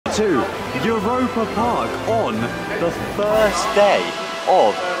to Europa Park on the first day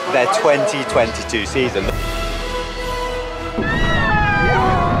of their 2022 season.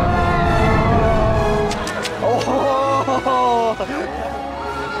 Oh!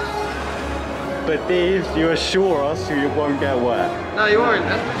 But Thieves, you assure us you won't get wet. No, you won't.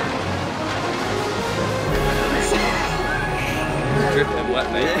 Dripping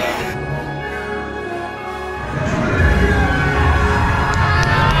wet, mate.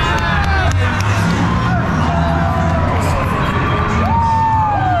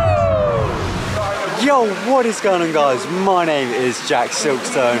 Yo, what is going on, guys? My name is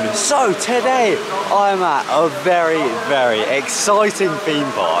TheJackSilkstone. So today I'm at a very exciting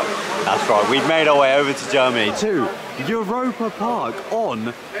theme park. That's right, we've made our way over to Germany to Europa Park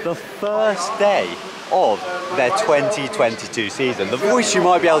on the first day of their 2022 season. The voice you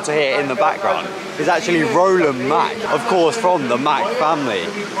might be able to hear in the background is actually Roland Mack, of course from the Mack family.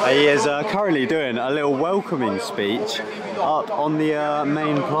 He is currently doing a little welcoming speech up on the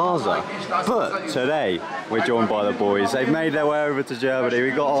main plaza. But today we're joined by the boys. They've made their way over to Germany.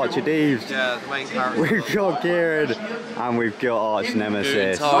 We've got Archie Deeves, yeah, the main character. we've got Kieran, and we've got Arch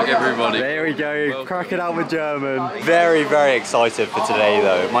Nemesis. Tag everybody. There we go, cracking out with German. Very excited for today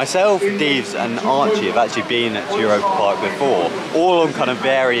though. Myself, Deeves and Archie have actually been to Europa Park before, all on kind of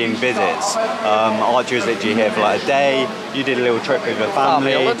varying visits. Archie was literally here for like a day. You did a little trip with your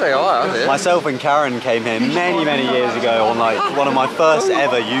family. Myself and Karen came here many years ago on like one of my first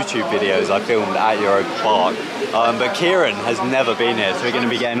ever YouTube videos I filmed at Europa Park. But Kieran has never been here, so we're going to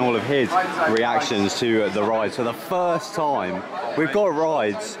be getting all of his reactions to the ride. So the first time we've got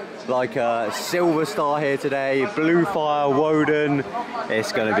rides like Silver Star here today, Blue Fire, Wodan.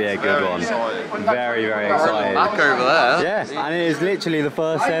 It's going to be a good one. Very excited. Back over there. Yeah, and it is literally the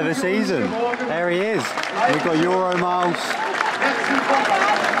first ever season. There he is. We've got Euro Mouse.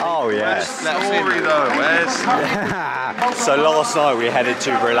 Oh yeah. Story though, where's? So last night we headed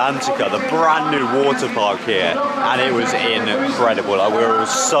to Rolantica, the brand new water park here, and it was incredible. Like, we were all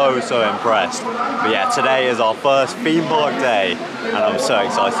so impressed. But yeah, today is our first theme park day, and I'm so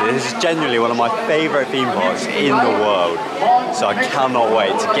excited. This is genuinely one of my favourite theme parks in the world. So I cannot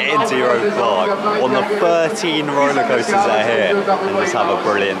wait to get into Europa Park on the 13 roller coasters that are here and just have a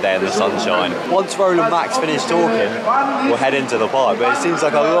brilliant day in the sunshine. Once Roland Mack's finished talking, we'll head into the park, but it seems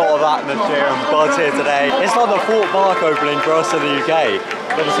like a lot of atmosphere and buzz here today. It's like the Fort Park opening for us in the UK.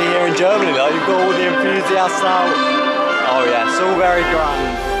 Obviously here in Germany, like, you've got all the enthusiasts out. Oh yeah, it's all very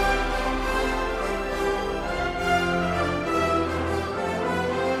grand.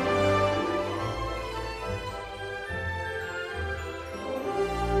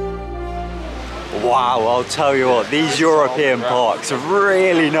 Wow, I'll tell you what, these European parks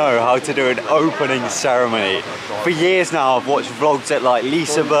really know how to do an opening ceremony. For years now I've watched vlogs at like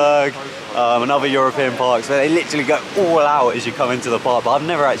Liseberg and other European parks where they literally go all out as you come into the park, but I've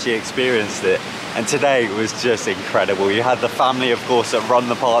never actually experienced it. And today was just incredible. You had the family, of course, that run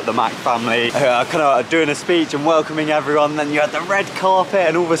the park, the Mack family, kind of doing a speech and welcoming everyone. Then you had the red carpet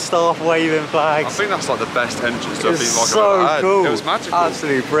and all the staff waving flags. I think that's like the best entrance to a theme park so I've ever had. cool. It was magical.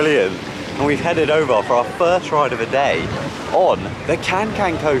 Absolutely brilliant. And we've headed over for our first ride of the day on the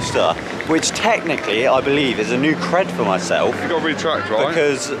Can coaster, which technically I believe is a new cred for myself. You got retracked, right?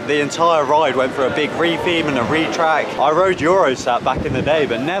 Because the entire ride went for a big re-theme and a retrack. I rode Eurosat back in the day,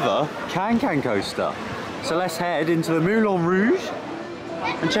 but never Can coaster. So let's head into the Moulin Rouge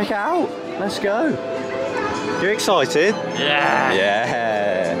and check it out. Let's go. You excited? Yeah.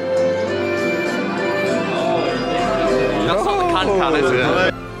 Yeah. That's not the Can, is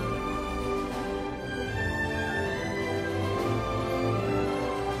it?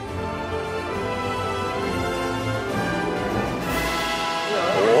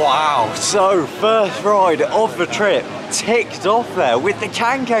 Wow, so first ride of the trip ticked off there with the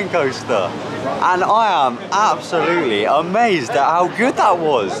Can coaster, and I am absolutely amazed at how good that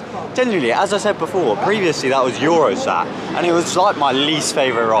was. Genuinely, as I said before, previously that was Eurosat, and it was like my least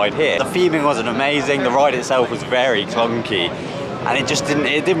favourite ride here. The theming wasn't amazing, the ride itself was very clunky, and it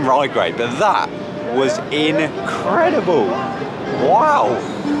didn't ride great, but that was incredible. Wow.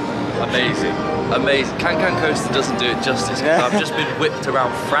 Amazing. Can Coaster doesn't do it justice, because I've just been whipped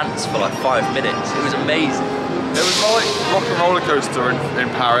around France for like 5 minutes. It was amazing. It was like rock and roller coaster in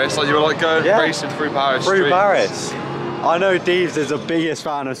Paris. Like you were like going racing through Paris Through streets. Paris. I know Deeves is the biggest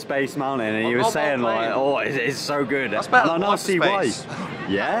fan of Space Mountain, and he was saying like, oh, it's so good. That's better than I see why.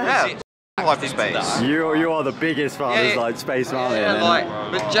 Yeah. Life in Space. You are the biggest fan of like Space Mountain. Yeah, like,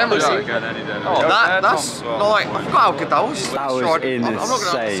 but generally, that's like, I forgot how good that was. That was I'm not going to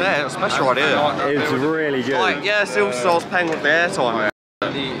say it, it's a special idea. It was really good. Like, yeah, Silver Star's paying with the airtime.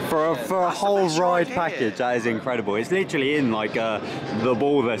 For a whole ride package, that is incredible. It's literally in like the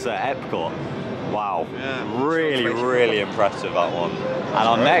ball that's at Epcot. Wow, yeah, really impressive, that one. And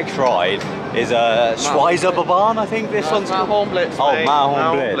our next ride is Schweizer I think this one's called. Blitz, oh,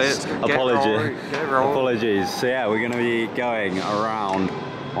 Matterhorn Blitz. Get roll. Apologies. So yeah, we're going to be going around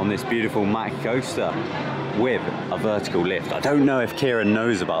on this beautiful Mack coaster with a vertical lift. I don't know if Kieran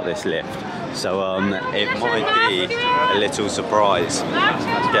knows about this lift, so it might be a little surprise. Let's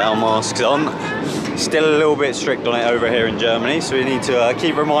get our masks on. Still a little bit strict on it over here in Germany, so we need to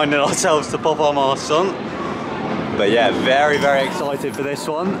keep reminding ourselves to pop our masks on. But yeah, very excited for this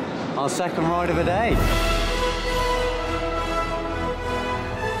one. Our second ride of the day.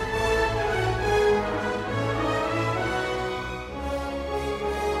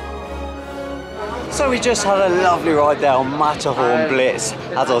 So we just had a lovely ride there on Matterhorn Blitz.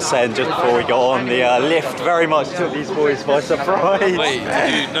 As I was saying just before we got on, the lift very much took these boys by surprise. Wait,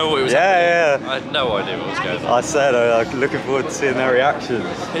 did you know what it was happening? Yeah. I had no idea what was going on. I said I'm looking forward to seeing their reactions.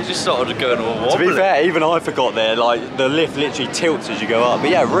 They just started going all wobbly. To be fair, even I forgot there, like the lift literally tilts as you go up. But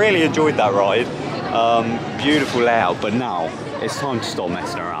yeah, really enjoyed that ride. Beautiful layout, but now it's time to stop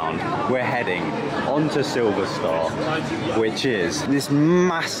messing around. We're heading onto Silver Star, which is this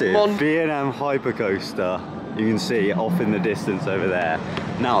massive B&M hypercoaster. You can see off in the distance over there.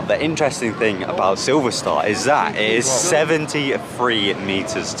 Now, the interesting thing about Silver Star is that it is 73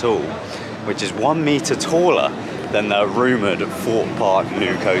 meters tall, which is 1 meter taller than the rumoured Fort Park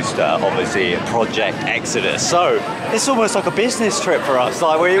new coaster, obviously Project Exodus. So it's almost like a business trip for us.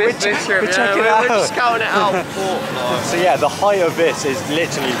 Like we're checking it out. We're just scouting it out. So yeah, the height of this is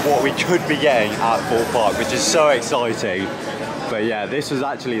literally what we could be getting at Fort Park, which is so exciting. But yeah, this was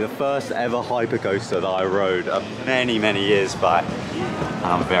actually the first ever hypercoaster that I rode many years back. And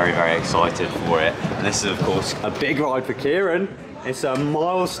I'm very excited for it. And this is of course a big ride for Kieran. It's a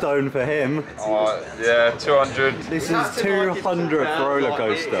milestone for him. Yeah, 200. This is 200th roller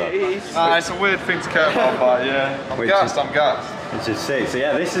coaster. It's a weird thing to care about, but yeah, I'm gassed. Which is sick. So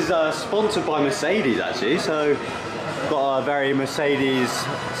yeah, this is sponsored by Mercedes actually. So got a very Mercedes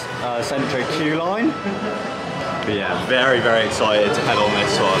centric queue line. But yeah, very excited to head on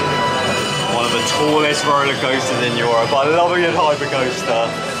this one. One of the tallest roller coasters in Europe. I love a good hypercoaster.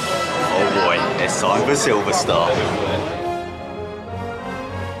 Oh boy, it's time for Silver Star.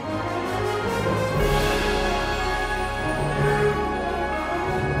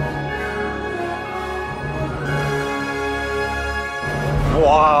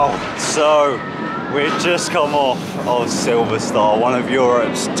 Wow, so we've just come off of Silver Star, one of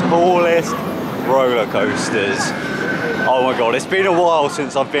Europe's tallest roller coasters. Oh my god, it's been a while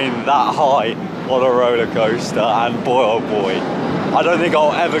since I've been that high on a roller coaster, and boy oh boy, I don't think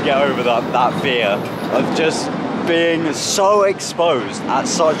I'll ever get over that fear of just being so exposed at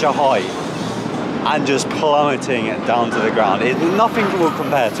such a height and just plummeting down to the ground. Nothing will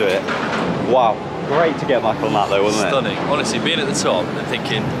compare to it. Wow. Great to get back on that though, wasn't it? Stunning. Honestly, being at the top and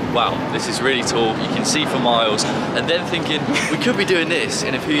thinking, wow, this is really tall, you can see for miles, and then thinking, we could be doing this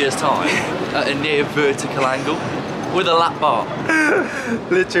in a few years' time at a near vertical angle with a lap bar.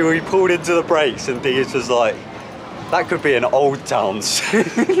 Literally, we pulled into the brakes and things was like, that could be an old town soon.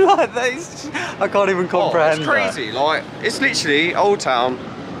 Like, I can't even comprehend it's crazy, like, it's literally Old Town.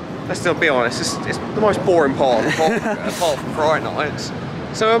 Let's still be honest, it's the most boring part of the park, apart from Friday nights.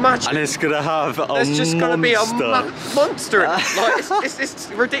 So imagine, and it's gonna have a there's just monster. gonna be a monster. Like it's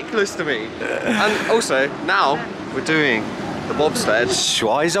ridiculous to me. And also now we're doing the bobsled.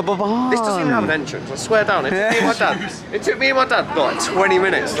 Schweizer. This doesn't even have an entrance. I swear down. It took me and my dad. It took me and my dad like 20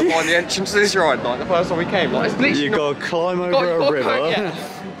 minutes to find the entrance to this ride. Like the first time we came. Like it's literally. You gotta climb over a river. Yeah.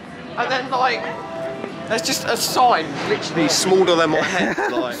 And then like. There's just a sign, literally smaller than my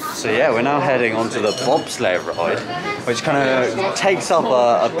head. Like. So yeah, we're now heading onto the bobsleigh ride, which kind of takes up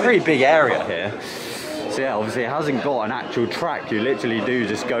a pretty big area here. So yeah, obviously it hasn't got an actual track. You literally do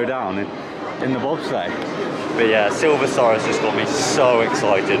just go down in the bobsleigh. But yeah, Silver Star has just got me so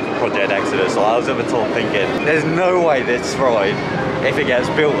excited for Project Exodus. So I was at the top thinking, there's no way this ride, if it gets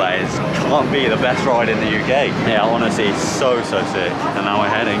built there, it can't be the best ride in the UK. Yeah, honestly, so sick. And now we're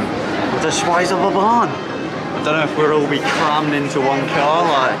heading to Schweizer. I don't know if we'll all be crammed into one car,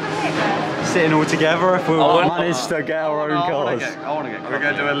 like sitting all together, if we'll manage to get our own cars. I want to get. We're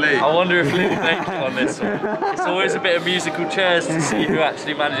going to do a league. I wonder if Luke makes it on this one. It's always a bit of musical chairs to see who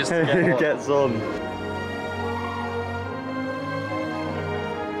actually manages to get who gets on.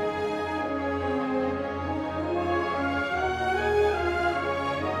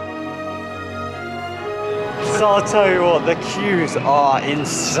 I'll tell you what, the queues are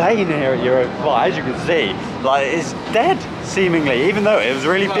insane here at Europa Park. As you can see, like it's dead seemingly, even though it was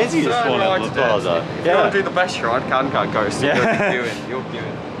really busy this morning at the plaza. If you want to do the best ride, can coaster, you're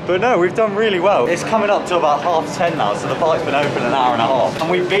doing. But no, we've done really well. It's coming up to about 10:30 now, so the park's been open an hour and a half. And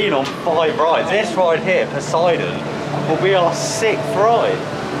we've been on 5 rides. This ride here, Poseidon, will be our 6th ride.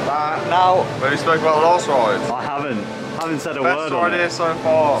 Now, when we spoke about the last ride. I haven't said a Best word on ride it. here so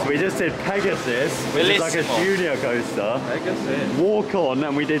far. So we just did Pegasus, which is like a junior coaster. Pegasus. Walk on,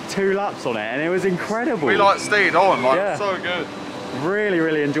 and we did 2 laps on it, and it was incredible. We like stayed on, like so good.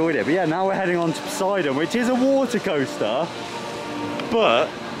 Really enjoyed it. But yeah, now we're heading on to Poseidon, which is a water coaster, but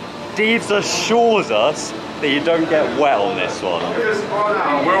Deeves assures us that you don't get wet on this one.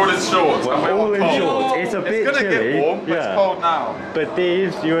 We're all in shorts. We're all in shorts. It's a bit gonna chilly. get warm, but it's cold now. But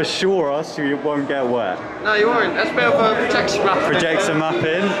Deeves, you assure us you won't get wet. No, you won't. That's a bit of a projection map. Projection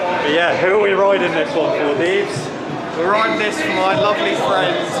mapping. But yeah, who are we riding this one for, Deeves? We're riding this for my lovely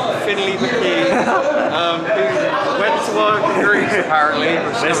friend, Finley McKee, who went to work in Greece apparently.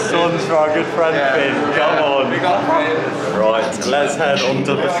 This one's for our good friend Finn. Come on. We got Finn. Right, let's head on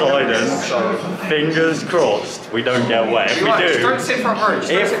to Poseidon. Fingers crossed we don't get wet. If we Don't sit front row.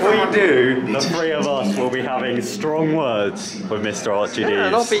 If we do, the 3 of us will be having strong words with Mr. Archie Deeves.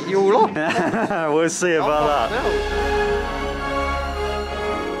 And I'll beat you all up. We'll see about that.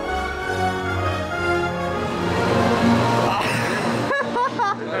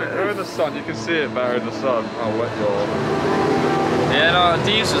 We're in the sun, you can see it better in the sun, how wet you are. Yeah, no,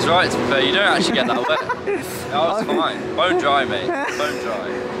 Deeves was right to be fair, you don't actually get that wet. No, it's fine. Bone dry, mate. Bone dry.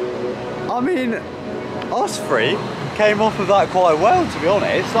 I mean, us 3 came off of that quite well, to be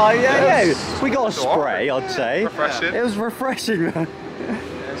honest. Like, yeah, we got a spray, I'd say. Refreshing. It was refreshing.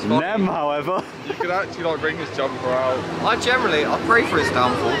 Nem, however. You could actually like bring his jumper out. I pray for his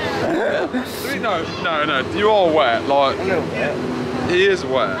downfall. No, you are wet, like. A little bit. He is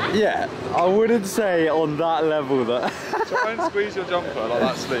wet. Yeah, I wouldn't say on that level that. Try and squeeze your jumper like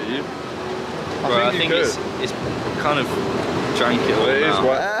that sleeve. I think it's kind of drank it all. It is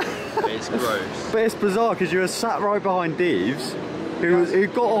wet. It's gross. But it's bizarre because you were sat right behind Deeves, who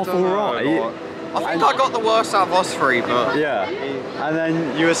got off alright. I think I got the worst out of us 3, but Yeah, and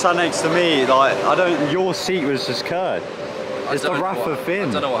then you were sat next to me. Like your seat was just curd. It's the wrath of Finn.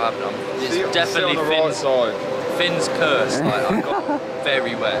 I don't know what happened. It's Sit definitely on the right side. Finn's curse. Like, I got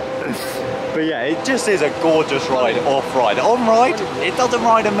very wet. But yeah, it just is a gorgeous ride, off-ride. On-ride, it doesn't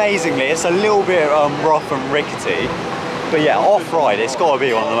ride amazingly. It's a little bit rough and rickety. But yeah, off-ride, it's got to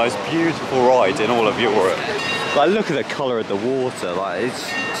be one of the most beautiful rides in all of Europe. Like, look at the colour of the water. Like, it's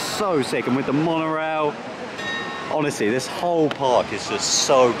so sick. And with the monorail, honestly, this whole park is just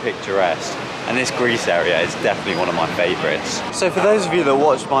so picturesque. And this Greece area is definitely one of my favourites. So for those of you that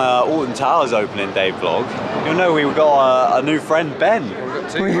watched my Alton Towers opening day vlog, you'll know we got a new friend, Ben.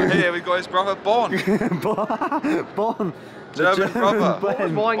 Here we've got his brother Bon. Bon. German brother.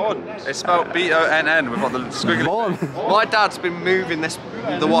 Bon. It's spelled B-O-N-N with like the squiggly. Bon. my dad's been moving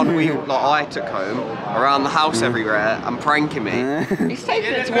the one I took home around the house everywhere and pranking me. He's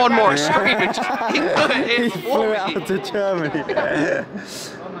taking it to one more extreme and just he put it in He flew it out to Germany.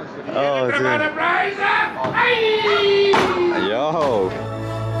 Oh, dude. Yo.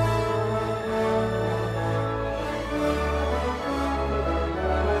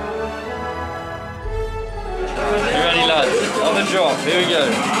 You ready, lads? On the drop, here we go.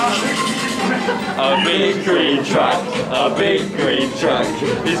 A big green truck, a big green truck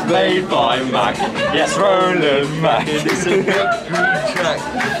is made by Mac. Yes, Roland Mac. It's a big green truck.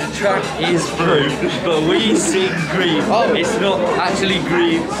 The truck is blue, but we sing green. Oh, it's not actually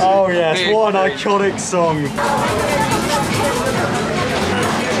green. Oh yes, what an iconic song.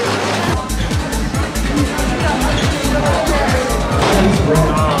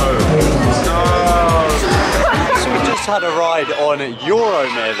 Had a ride on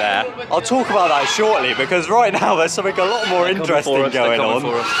Euromir there. I'll talk about that shortly because right now there's something a lot more interesting going on.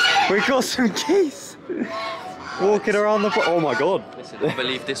 We've got some geese walking around the. Oh my god! Listen, I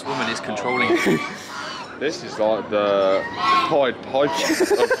believe this woman is controlling you. This is like the Pied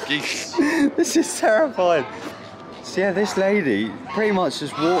Piper of geese. This is terrifying. So yeah, this lady pretty much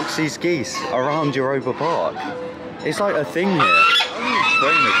just walks these geese around Europa Park. It's like a thing here.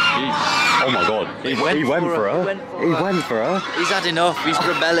 Oh my god, he went for her. He went for her. He's had enough, he's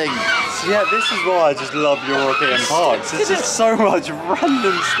rebelling. So yeah, this is why I just love European parks. It's just so much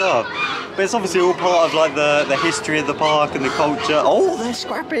random stuff. But it's obviously all part of like the history of the park and the culture. Oh, they're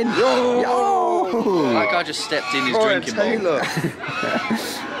scrapping. Yo! That guy just stepped in his drinking bowl.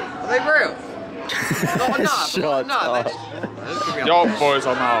 Are they real? Not enough. Shut up. Yo, boys,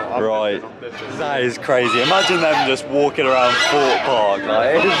 I'm out. Right, that is crazy. Imagine them just walking around Fort Park.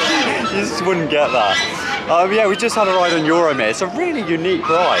 Like, you just wouldn't get that. Yeah, we just had a ride on Euromir. It's a really unique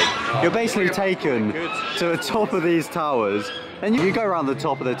ride. You're basically taken to the top of these towers, and you go around the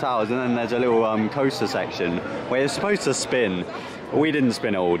top of the towers, and then there's a little coaster section where you're supposed to spin. We didn't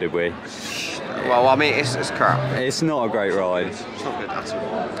spin it all, did we? Well, I mean, it's crap. It's not a great ride. It's not good at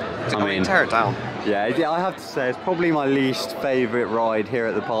all. I mean, tear it down. Yeah, I have to say, it's probably my least favourite ride here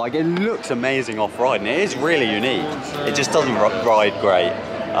at the park. It looks amazing off-ride, and it is really unique. It just doesn't ride great.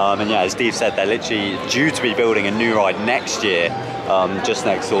 And yeah, as Steve said, they're literally due to be building a new ride next year, just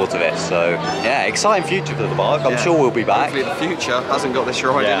next door to this. So yeah, exciting future for the park. I'm sure we'll be back. Hopefully the future hasn't got this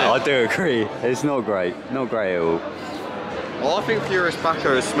ride in it. Yeah, I do agree. It's not great. Not great at all. Well, I think Furious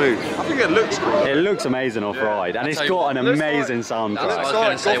Backer is smooth. I think it looks cool. It looks amazing off-ride, and it's got an amazing soundtrack. I was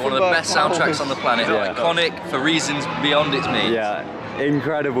going to say, one of the best soundtracks on the planet. Yeah. Iconic for reasons beyond its means. Yeah,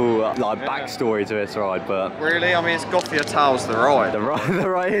 incredible like backstory to this ride, but Really? I mean, it's gothier towels the ride. the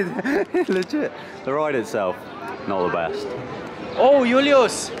ride, legit, the ride itself, not the best. Oh,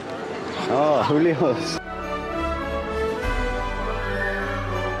 Julius! Oh, Julius.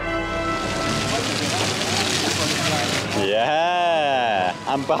 Yeah,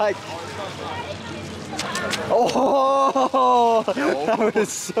 I'm back. Oh, that was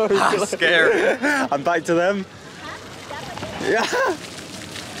so good. Scary. I'm back to them. Yeah.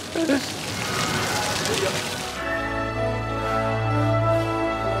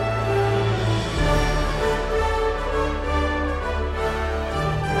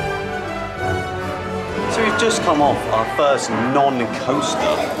 So we've just come off our first non-coaster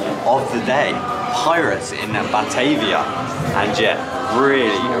of the day, Pirates in Batavia, and yeah, really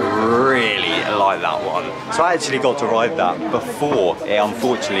like that one. So I actually got to ride that before it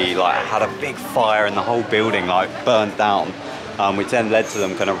unfortunately had a big fire and the whole building burned down, which then led to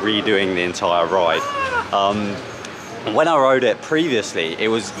them kind of redoing the entire ride. When I rode it previously, it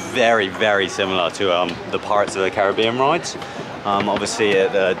was very similar to the Pirates of the Caribbean rides, obviously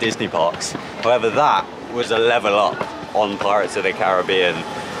at the Disney parks. However, that was a level up on Pirates of the Caribbean.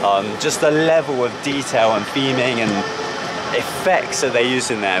 Just the level of detail and theming and effects that they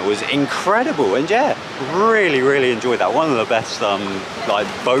used in there was incredible, and yeah, really enjoyed that. One of the best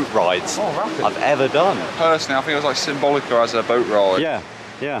boat rides I've ever done. Personally, I think it was Symbolica as a boat ride. Yeah.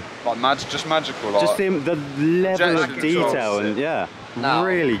 Just magical. Just the level of detail and yeah, Now-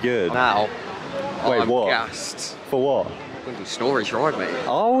 really good. Now, Wait, I'm what? gassed. For what? We're going to do Snorri's ride, mate.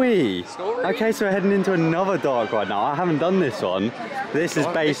 Are we? Story? Okay, so we're heading into another dark ride now. I haven't done this one. This is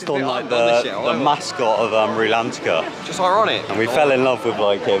based on the mascot of Rulantica. Just ironic. And we fell in love with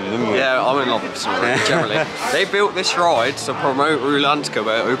him, didn't we? Yeah, I'm in love with Snorri, generally. They built this ride to promote Rulantica,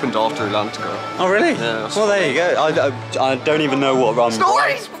 but it opened after Rulantica. Oh really? Yeah, well, there you go. I don't even know what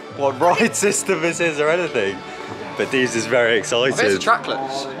Snorri's! what ride system this is or anything. But Deeves is very excited. There's a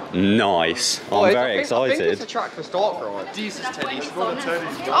trackless. Nice. I'm very excited. I think it's a track for start ride. Jesus, Teddy.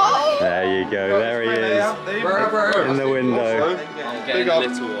 There you go. There he is. In the window. Big up.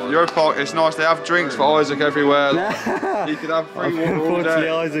 Europa Park, it's nice. They have drinks for Isaac everywhere. You could have free water all Unfortunately, day.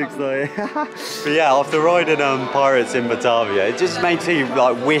 Isaac's though. But yeah, after riding Pirates in Batavia, it just makes you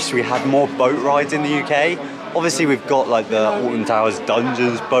wish we had more boat rides in the UK. Obviously, we've got the Alton Towers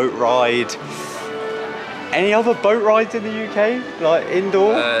Dungeons boat ride. Any other boat rides in the UK,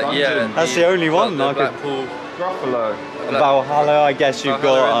 indoor? Yeah. That's the only one. Blackpool. Gruffalo. Valhalla, I guess you've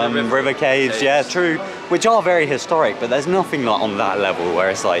Valhalla got and the river caves, yeah, true, which are very historic, but there's nothing on that level where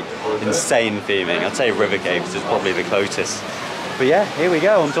it's insane theming. I'd say river caves is probably the closest. But yeah, here we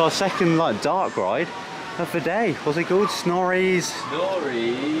go on to our second dark ride of the day. What's it called? Snorri's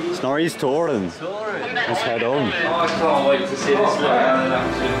Torrent. Let's head on. Oh, I can't wait to see this little man in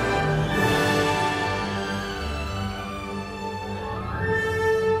action.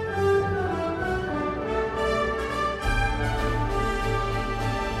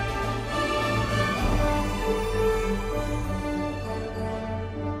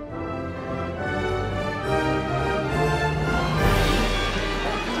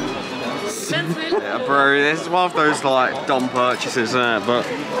 Yeah, bro, this is one of those dumb purchases, but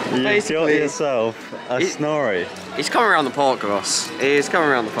You got basically yourself a Snorri. he's coming around the park with us. He's coming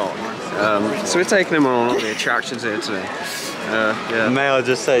around the park. So we're taking him on all the attractions here today. Yeah. May I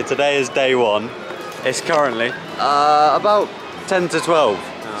just say, today is day one. It's currently about 10 to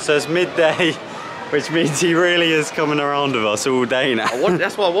 12, so it's midday, which means he really is coming around with us all day now.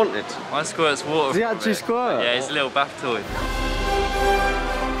 That's what I wanted. Mine squirts water. Does he actually squirt? Yeah, it's a little bath toy.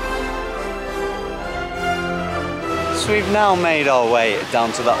 So we've now made our way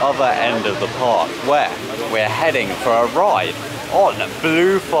down to the other end of the park where we're heading for a ride on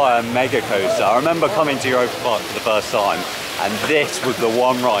Blue Fire Mega Coaster. I remember coming to Europa Park for the first time and this was the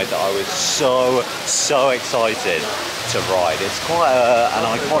one ride that I was so excited to ride. It's quite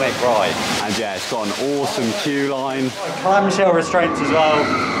an iconic ride. And yeah, it's got an awesome queue line. Clamshell restraints as well,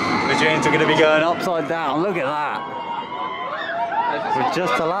 which means we're going to be going upside down. Look at that. With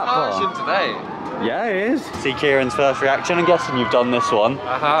just a lap bar. Today. Yeah, it is. See Kieran's first reaction. I'm guessing you've done this one.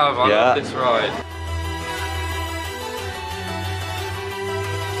 I have. I love this ride.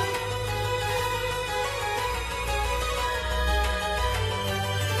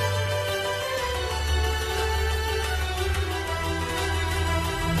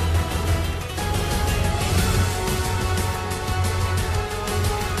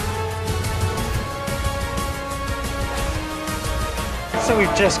 So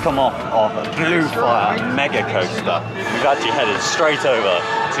we've just come off of Blue Fire Mega Coaster. We've actually headed straight over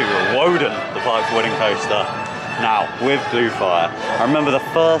to Wodan, the park's wooden coaster. Now, with Blue Fire, I remember the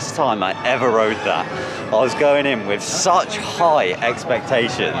first time I ever rode that, I was going in with such high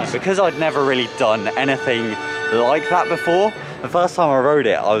expectations because I'd never really done anything like that before. The first time I rode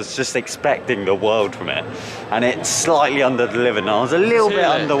it, I was just expecting the world from it, and it slightly under-delivered, and I was a little bit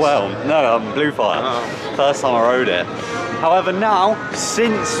underwhelmed. No, Blue Fire. First time I rode it. However, now,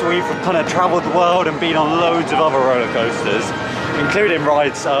 since we've kind of travelled the world and been on loads of other roller coasters, including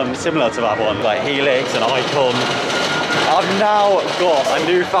rides similar to that one, like Helix and Icon, I've now got a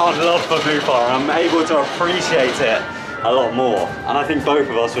newfound love for Blue Fire. I'm able to appreciate it a lot more, and I think both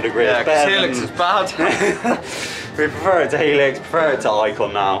of us would agree. Yeah, because Helix is bad. We prefer it to Helix, prefer it to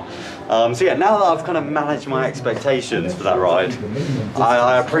Icon now. So yeah, now that I've kind of managed my expectations for that ride,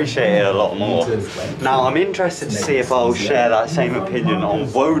 I appreciate it a lot more. Now I'm interested to see if I'll share that same opinion on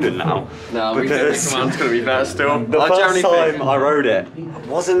Wodan now. No, because Command's going to be better still. The first time I rode it, I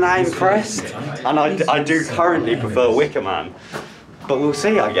wasn't that impressed, and I do currently prefer Wicker Man. But we'll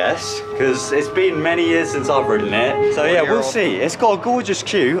see, I guess, because it's been many years since I've ridden it. So yeah, we'll see. It's got a gorgeous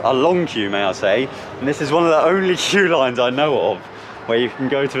queue, a long queue may I say, and this is one of the only queue lines I know of where you can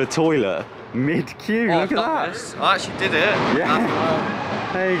go to the toilet mid-queue. Look at that. I actually did it.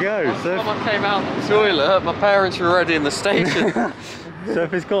 Yeah. There you go. So when I came out of the toilet, my parents were already in the station. So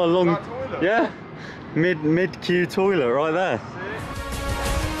if it's got a long, yeah, mid-queue toilet right there.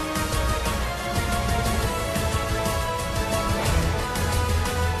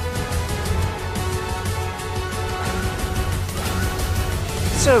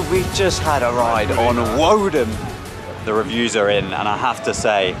 So we've just had a ride on Wodan. The reviews are in, and I have to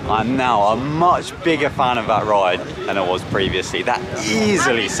say, I'm now a much bigger fan of that ride than I was previously. That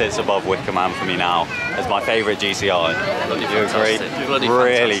easily sits above Wicker Man for me now as my favourite GCI. Bloody You agree? Bloody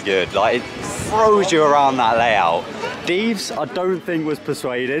really fantastic. good. Like, it throws you around that layout. Deeves, I don't think was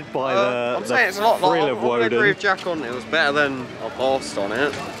persuaded by I'm saying it's a lot thrill like, of I agree Wodan. with Jack on it was better than I lost on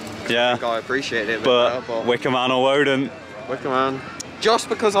it. Yeah, I appreciated it a bit but better, Wicker Man or Wodan? Wicker Man. Just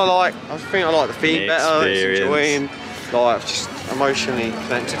because I think I like the theme better, it's enjoying, like, just emotionally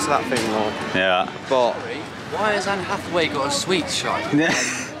connected to that thing more. Yeah. But Why has Anne Hathaway got a sweet shot?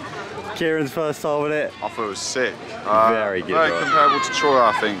 Kieran's first time with it. I thought it was sick. Very good. Very ride. comparable to Troy,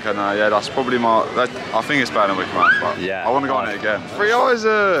 I think, and yeah, that's probably I think it's better than Wicker Man, but Yeah. I want to go on it again. Free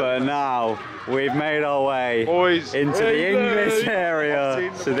Isaac! But now we've made our way Boys, into the English area.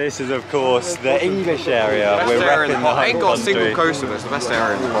 So this is of course the English area. best We're area in repping the the park. I ain't home got a single country. coaster, but it's the best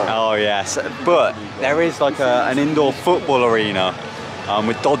area in the park. Oh yes, but there is like an indoor football arena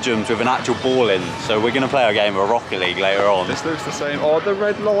with dodgems with an actual ball in. So we're going to play a game of Rocket League later on. This looks the same. Oh, the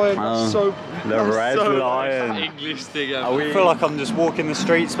red lion. That's so. The that's Red so Lion. English thing I feel like I'm just walking the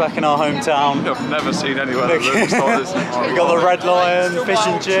streets back in our hometown. I've never seen anywhere that looks like this. We got the Red Lion, fish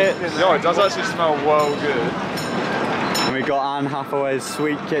and chips. Yeah, it does actually smell well good. And we got Anne Hathaway's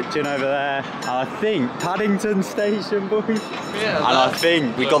sweet kitchen over there. And I think Paddington Station, boys. Yeah, And I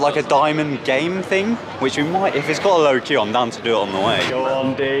think we got like a diamond game thing, which we might, if it's got a low queue, I'm down to do it on the way. Go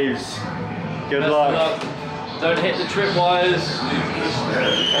on, Deeves. Good luck. Don't hit the tripwires.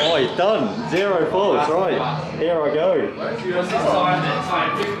 Oh, he's done. 0 faults, right. Here I go.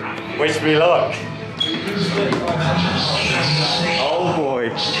 Wish me luck. Oh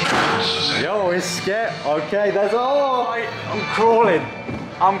boy. Yo, it's scared. Okay, that's all. I'm crawling.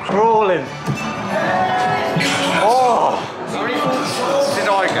 I'm crawling. Oh. How many faults did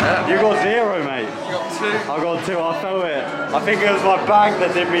I get? You got 0, mate. You got 2. I got 2, I felt it. I think it was my bag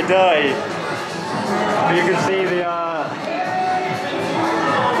that did me dirty. You can see the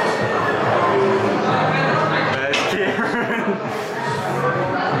there's Kieran.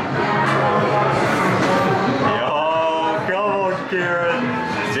 Yo,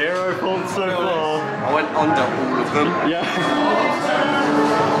 0 faults so far. I went under all of them. Yeah.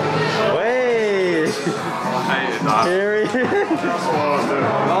 Way. I hated that. Here he is. That's what I was doing. I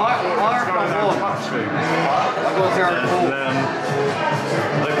got 0 fault.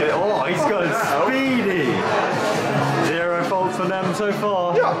 Look at he's going speedy. 0 faults for them so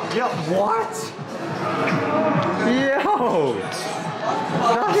far. Yeah. What? Yo.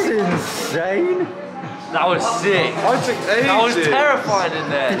 That's insane. That was sick. I took ages. That was terrifying in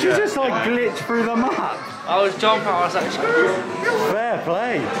there. Did you just like glitch through the map? I was jumping, I was like, Fair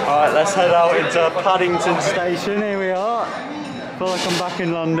play. Alright, let's head out into Paddington Station. Here we are. Feel like I'm back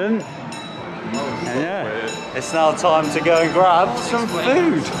in London. And yeah, it's now time to go and grab some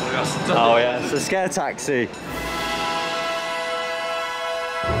food. Oh yeah, it's a scare taxi.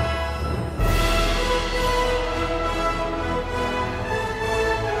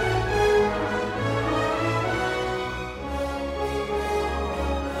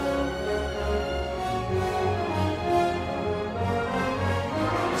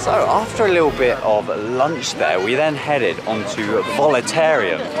 So after a little bit of lunch there, we then headed onto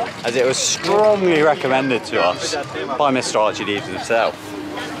Voletarium, as it was strongly recommended to us by Mr. Archie Deeves himself.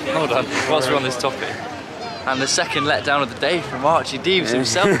 hold on, whilst we're on this topic. And the second letdown of the day from Archie Deeves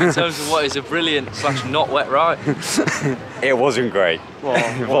himself in terms of what is a brilliant / not wet ride. It wasn't great.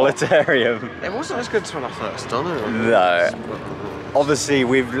 Voletarium. It wasn't as good as when I first done it. No. Obviously,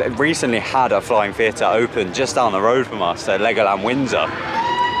 we've recently had a flying theatre open just down the road from us at Legoland Windsor.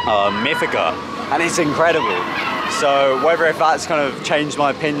 Mythica, and it's incredible. So whether if that's kind of changed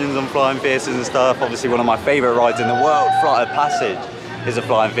my opinions on flying theatres and stuff, obviously one of my favourite rides in the world, Flight of Passage, is a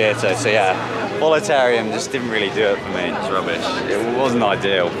flying theatre. So yeah, Voletarium just didn't really do it for me. It's rubbish. It wasn't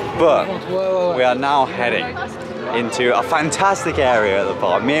ideal. But we are now heading into a fantastic area at the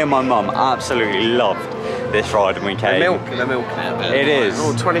park. Me and my mum absolutely loved this ride when we came. They're milking it a bit. It is.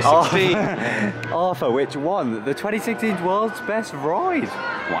 Oh, 2016. Arthur, which won the 2016 World's Best Ride.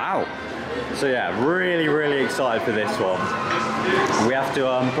 Wow. So yeah, really excited for this one. We have to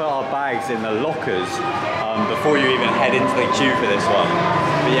put our bags in the lockers before you even head into the queue for this one.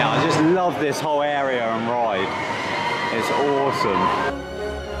 But yeah, I just love this whole area and ride. It's awesome.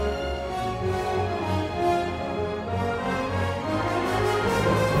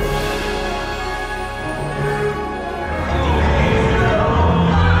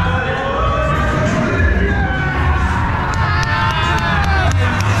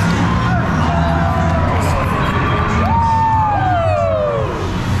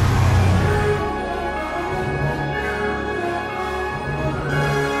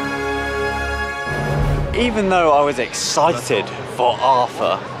 Even though I was excited for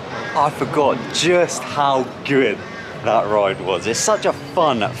Arthur, I forgot just how good that ride was. It's such a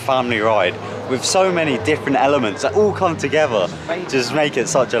fun family ride with so many different elements that all come together to just make it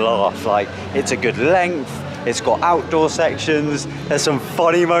such a laugh. Like, it's a good length, it's got outdoor sections, there's some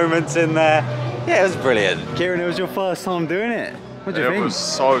funny moments in there. Yeah, it was brilliant. Kieran, it was your first time doing it. What do you think? It was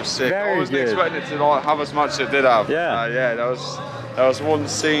so sick. Very I wasn't good. expecting it to like have as much as it did have. Yeah. Yeah, that was one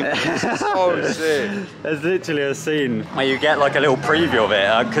scene. So sick. There's literally a scene where you get like a little preview of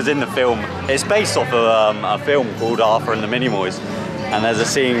it, because in the film, it's based off of a film called Arthur and the Minimoys, and there's a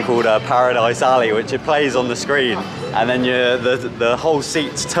scene called Paradise Alley, which it plays on the screen, and then the whole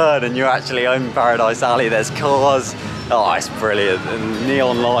seats turn and you're actually in Paradise Alley. There's cars. Oh, it's brilliant, and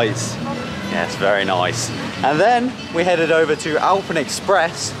neon lights. Yeah, it's very nice. And then we headed over to Alpen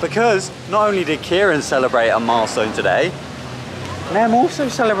Express, because not only did Kieran celebrate a milestone today, Mem also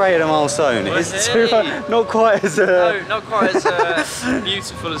celebrated a milestone. It's not quite as No, not quite as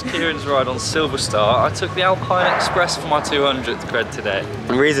beautiful as Kieran's ride on Silver Star. I took the Alpine Express for my 200th cred today.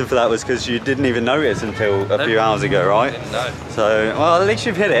 The reason for that was because you didn't even notice until a few hours ago, right? No. So, well, at least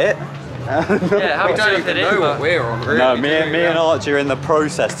you've hit it. Yeah, how We don't even know what we're on, really. No, me and Archie are in the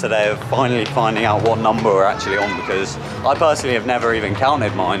process today of finally finding out what number we're actually on, because I personally have never even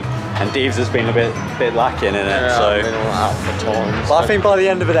counted mine, and Deeves has been a bit lacking in it. Yeah, So, I've been all out for times. but I think by the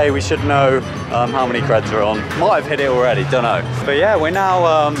end of the day we should know how many creds we're on. Might have hit it already, don't know. But yeah, we're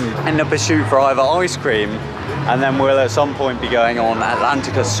now in the pursuit for either ice cream, and then we'll at some point be going on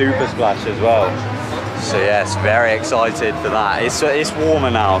Atlantica Super Splash as well. So yes, very excited for that. It's warmer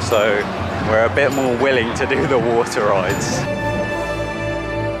now, so we're a bit more willing to do the water rides.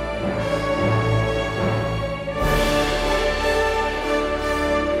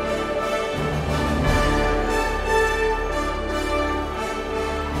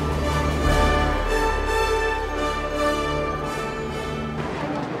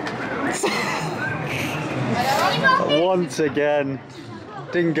 Once again,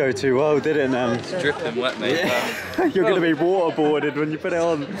 Didn't go too well, did it, Nam? It's dripping wet, mate. Yeah. You're going to be waterboarded when you put it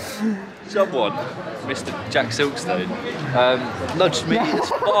on. Someone, Mr. JackSilkstone, nudged me as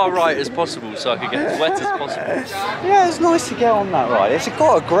far right as possible so I could get as wet as possible. Yeah, it's nice to get on that ride. It's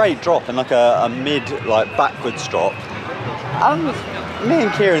got a great drop and like a mid, like backwards drop. And me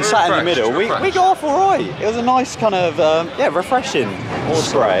and Kieran sat in the middle. We got off all right. It was a nice kind of yeah, refreshing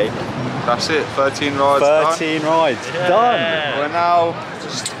spray. That's it. 13 rides. 13 rides done. We're now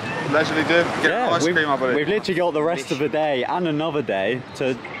just leisurely getting ice cream, I believe. We've literally got the rest of the day and another day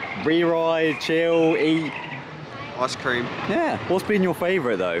to re-ride, chill, eat. Ice cream. Yeah. What's been your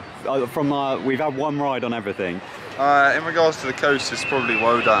favourite though? From we've had one ride on everything. In regards to the coast, it's probably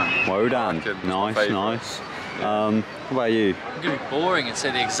Wodan. Wodan. Nice. What about you? I'm going to be boring and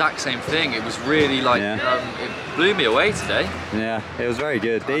say the exact same thing. It was really like, it blew me away today. Yeah, it was very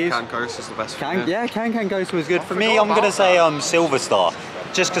good. Can Coast is the best. Can Coast was good. For me, I'm going to say Silver Star.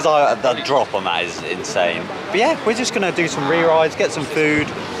 Just because the drop on that is insane. But yeah, we're just going to do some re-rides, get some food.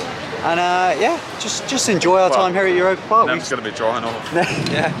 And yeah, just enjoy our time here at Europa Park. It's going to be drying off.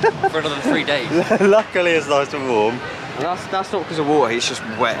 Yeah, for another 3 days. Luckily it's nice and warm. And that's not because of water, it's just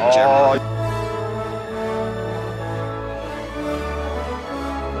wet in general.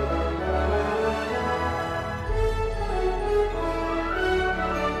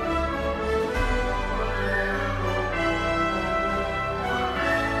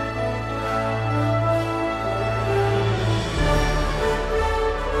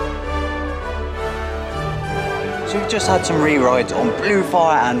 So we've just had some re-rides on Blue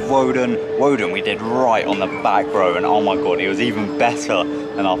Fire and Wodan. Wodan we did right on the back row, and oh my god, it was even better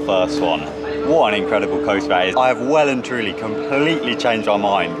than our first one. What an incredible coaster that is. I have well and truly completely changed my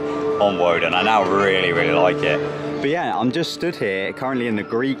mind on Wodan. I now really like it. But yeah, I'm just stood here, currently in the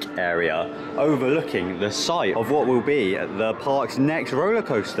Greek area, overlooking the site of what will be the park's next roller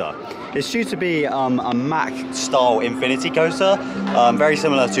coaster. It's due to be a Mack-style infinity coaster, very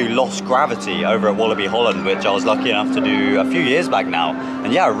similar to Lost Gravity over at Wallaby Holland, which I was lucky enough to do a few years back now.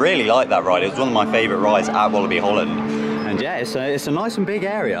 And yeah, I really like that ride. It was one of my favourite rides at Wallaby Holland. And yeah, it's a nice and big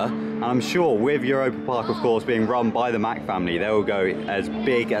area. And I'm sure with Europa Park, of course, being run by the Mack family, they will go as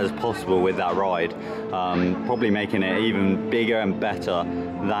big as possible with that ride. Probably making it even bigger and better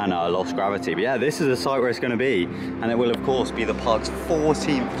than Lost Gravity. But yeah, this is the site where it's going to be. And it will, of course, be the park's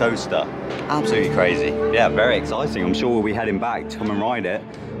 14th coaster. Absolutely crazy. Yeah, very exciting. I'm sure we'll be heading back to come and ride it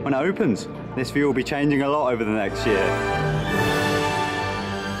when it opens. This view will be changing a lot over the next year.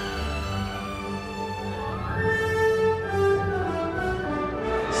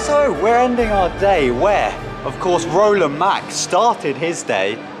 So we're ending our day where, of course, Roland Mack started his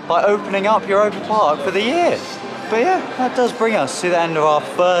day by opening up Europa Park for the year. But yeah, that does bring us to the end of our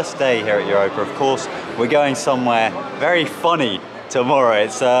first day here at Europa. Of course, we're going somewhere very funny tomorrow.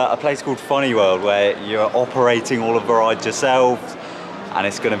 It's a place called Funny World where you're operating all of the rides yourself. And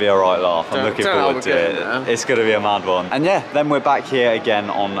it's going to be a right laugh. I'm looking forward to it. It's going to be a mad one. And yeah, then we're back here again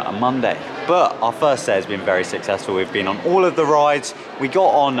on a Monday. But our first day has been very successful. We've been on all of the rides. We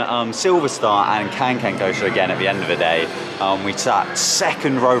got on Silver Star and Can Coaster again at the end of the day. We sat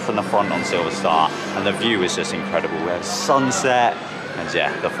second row from the front on Silver Star, and the view was just incredible. We had sunset, and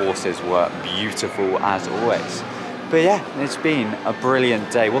yeah, the forces were beautiful as always. But yeah, it's been a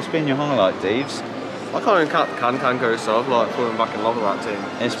brilliant day. What's been your highlight, Deeves? I can't even Can Coaster. I've like fallen back in love with that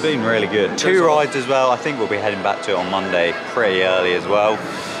team. It's been really good. 2 rides as well. I think we'll be heading back to it on Monday pretty early as well.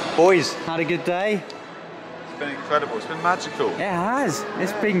 Boys, had a good day? It's been incredible. It's been magical. It has.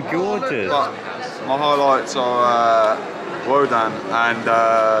 It's been gorgeous. But my highlights are Wodan and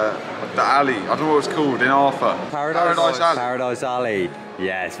the alley. I don't know what it's called in Arthur. Paradise Alley. Paradise Alley.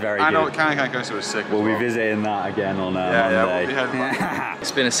 Yeah, it's very good. And Can Coaster was sick. We'll be visiting that again on Monday. Yeah, we'll be heading back.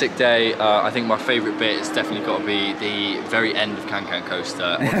 It's been a sick day. I think my favourite bit has definitely got to be the very end of Can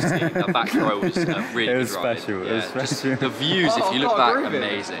Coaster. Honestly, the back row was really It was good special. Yeah, it was special. The views, if you look back,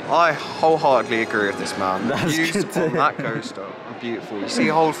 amazing. I wholeheartedly agree with this man. The views on that coaster are beautiful. You see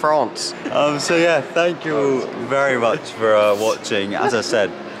whole France. So yeah, thank you all very much for watching. As I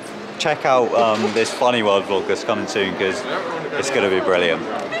said, check out this Funny World vlog that's coming soon because it's going to be brilliant.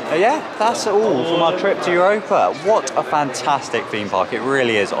 Yeah, that's all from our trip to Europa. What a fantastic theme park. It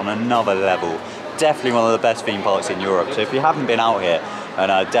really is on another level. Definitely one of the best theme parks in Europe. So if you haven't been out here,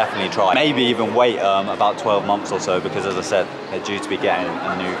 definitely try. Maybe even wait about 12 months or so because as I said, they're due to be getting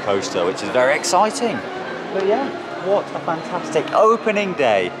a new coaster, which is very exciting. But yeah, what a fantastic opening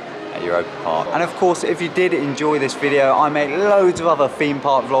day at Europa Park. And of course, if you did enjoy this video, I make loads of other theme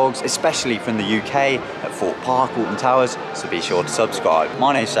park vlogs, especially from the UK at Fort Park, Alton Towers, so be sure to subscribe.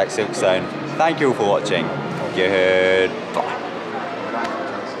 My name's TheJackSilkstone. Thank you all for watching. Goodbye.